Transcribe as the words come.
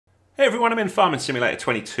Hey everyone, I'm in Farming Simulator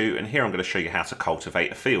 22 and here I'm going to show you how to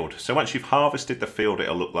cultivate a field. So once you've harvested the field,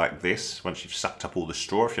 it'll look like this. Once you've sucked up all the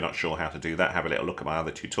straw, if you're not sure how to do that, have a little look at my other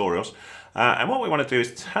tutorials. And what we want to do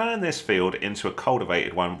is turn this field into a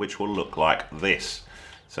cultivated one, which will look like this.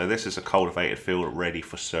 So this is a cultivated field ready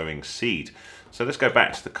for sowing seed. So let's go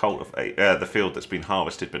back to the field that's been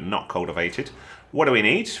harvested but not cultivated. What do we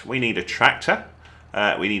need? We need a tractor.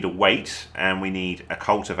 We need a weight and we need a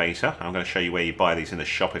cultivator. I'm going to show you where you buy these in the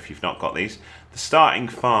shop if you've not got these. The starting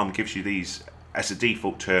farm gives you these as a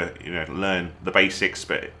default to learn the basics,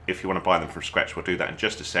 but if you want to buy them from scratch, we'll do that in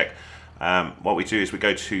just a sec. What we do is we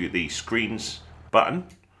go to the screens button,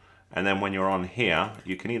 and then when you're on here,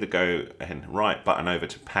 you can either go and right button over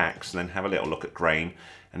to packs and then have a little look at grain,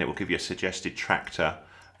 and it will give you a suggested tractor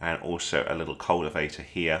and also a little cultivator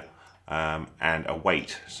here. And a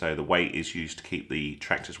weight. So the weight is used to keep the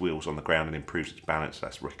tractor's wheels on the ground and improves its balance.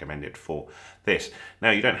 That's recommended for this.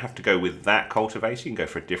 Now you don't have to go with that cultivator, you can go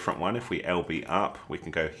for a different one. If we LB up, we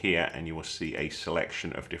can go here and you will see a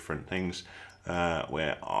selection of different things.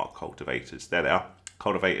 Where are cultivators? There they are.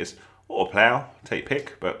 Cultivators or plough, take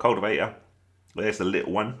pick, but cultivator, there's the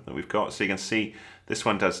little one that we've got. So you can see this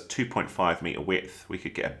one does 2.5 meter width. We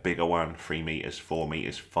could get a bigger one, 3 meters, 4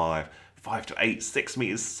 meters, 5 to 8, 6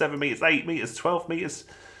 meters, 7 meters, 8 meters, 12 meters.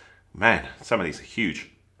 Man, some of these are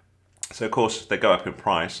huge. So of course they go up in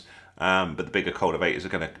price, but the bigger cultivators are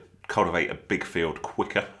going to cultivate a big field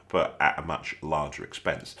quicker, but at a much larger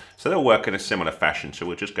expense. So they'll work in a similar fashion. So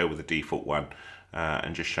we'll just go with the default one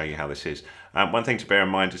and just show you how this is. One thing to bear in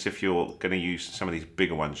mind is if you're going to use some of these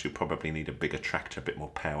bigger ones, you'll probably need a bigger tractor, a bit more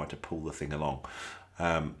power to pull the thing along.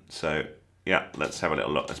 So yeah, let's have a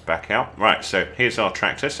little look. Let's back out. Right, so here's our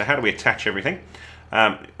tractor. So how do we attach everything?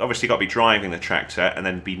 Obviously, you've got to be driving the tractor and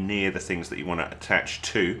then be near the things that you want to attach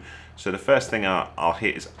to. So the first thing I'll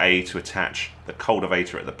hit is A to attach the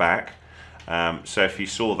cultivator at the back. So if you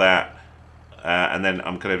saw that, and then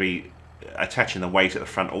I'm going to be attaching the weight at the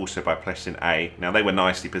front also by pressing A. Now they were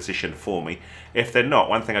nicely positioned for me. If they're not,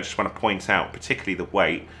 one thing I just want to point out, particularly the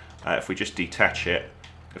weight, if we just detach it,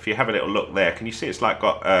 if you have a little look there, can you see it's like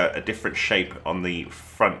got a different shape on the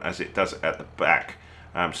front as it does at the back?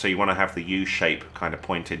 So you want to have the U shape kind of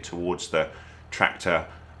pointed towards the tractor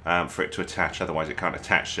for it to attach, otherwise it can't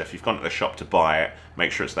attach. So if you've gone to the shop to buy it,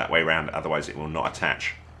 make sure it's that way around, otherwise it will not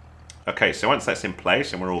attach. Okay, so once that's in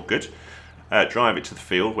place and we're all good, drive it to the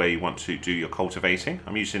field where you want to do your cultivating.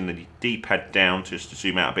 I'm using the D-pad down just to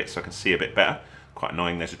zoom out a bit so I can see a bit better. Quite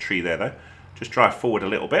annoying, there's a tree there though. Just drive forward a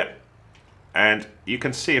little bit. And you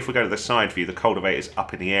can see if we go to the side view, the cultivator is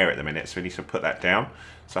up in the air at the minute, so we need to put that down.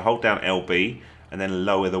 So hold down LB and then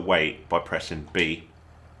lower the weight by pressing B.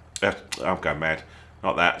 I'm going mad.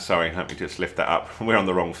 Not that, sorry, let me just lift that up. We're on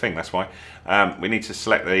the wrong thing, that's why. We need to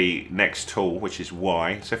select the next tool, which is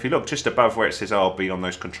Y. So if you look just above where it says RB on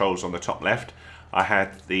those controls on the top left, I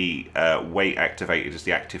had the weight activated as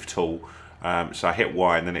the active tool. So I hit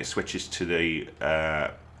Y and then it switches to the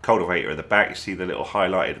cultivator at the back. You see the little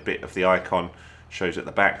highlighted bit of the icon shows at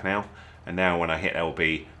the back now, and now when I hit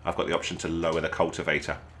LB I've got the option to lower the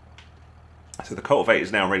cultivator. So the cultivator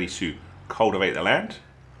is now ready to cultivate the land,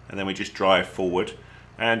 and then we just drive forward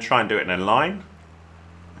and try and do it in a line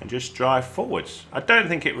and just drive forwards. I don't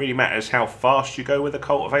think it really matters how fast you go with the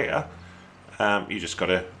cultivator. You just got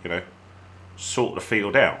to sort the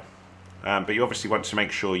field out, but you obviously want to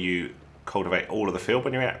make sure you cultivate all of the field.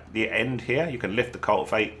 When you're at the end here, you can lift the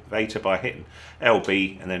cultivator by hitting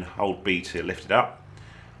LB and then hold B to lift it up.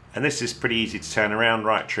 And this is pretty easy to turn around,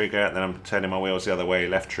 right trigger, and then I'm turning my wheels the other way,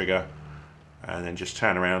 left trigger, and then just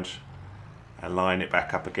turn around and line it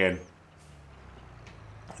back up again.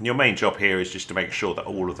 And your main job here is just to make sure that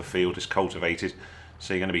all of the field is cultivated.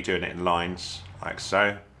 So you're going to be doing it in lines like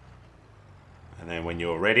so. And then when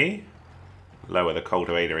you're ready, lower the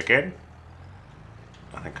cultivator again.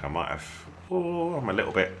 I think I might have, oh, I'm a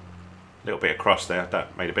little bit across there.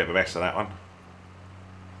 That made a bit of a mess of that one.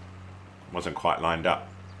 Wasn't quite lined up.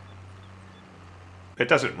 It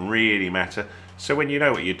doesn't really matter. So when you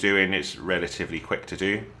know what you're doing, it's relatively quick to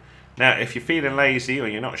do. Now, if you're feeling lazy or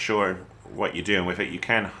you're not sure what you're doing with it, you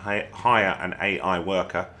can hire an AI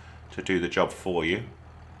worker to do the job for you.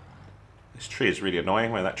 This tree is really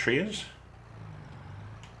annoying where that tree is.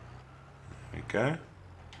 There we go.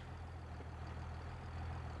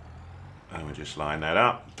 And we'll just line that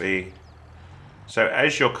up, B. So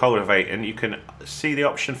as you're cultivating, you can see the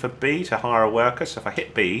option for B to hire a worker. So if I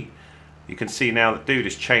hit B, you can see now that dude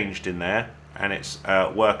is changed in there, and it's a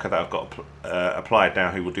worker that I've got applied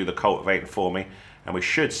now who will do the cultivating for me. And we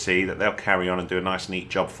should see that they'll carry on and do a nice neat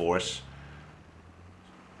job for us.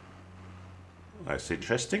 That's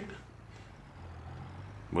interesting.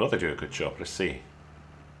 Will they do a good job? Let's see.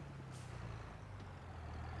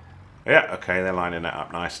 Yeah, okay, they're lining that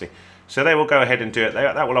up nicely. So they will go ahead and do it.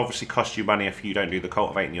 That will obviously cost you money if you don't do the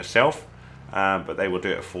cultivating yourself, but they will do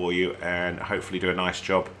it for you and hopefully do a nice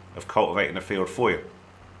job of cultivating the field for you.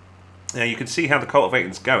 Now you can see how the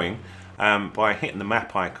cultivating is going by hitting the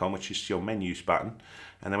map icon, which is your menus button,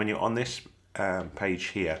 and then when you're on this page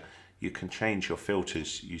here, you can change your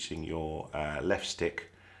filters using your left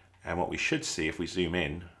stick. And what we should see if we zoom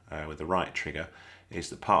in with the right trigger is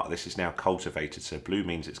that part of this is now cultivated. So blue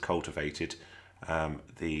means it's cultivated.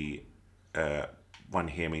 The one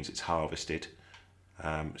here means it's harvested.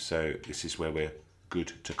 So this is where we're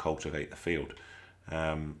good to cultivate the field.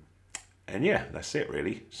 And yeah, that's it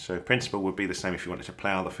really. So principle would be the same if you wanted to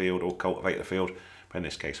plough the field or cultivate the field. But in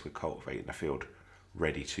this case, we're cultivating the field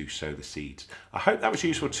ready to sow the seeds. I hope that was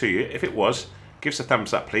useful to you. If it was, give us a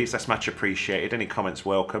thumbs up, please. That's much appreciated. Any comments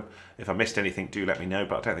welcome. If I missed anything, do let me know,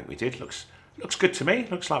 but I don't think we did. Looks good to me.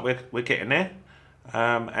 Looks like we're getting there.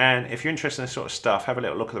 And if you're interested in this sort of stuff, have a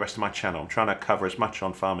little look at the rest of my channel. I'm trying to cover as much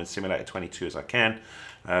on Farming Simulator 22 as I can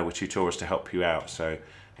with tutorials to help you out. So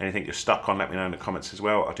anything you're stuck on, let me know in the comments as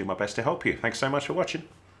well. I'll do my best to help you. Thanks so much for watching.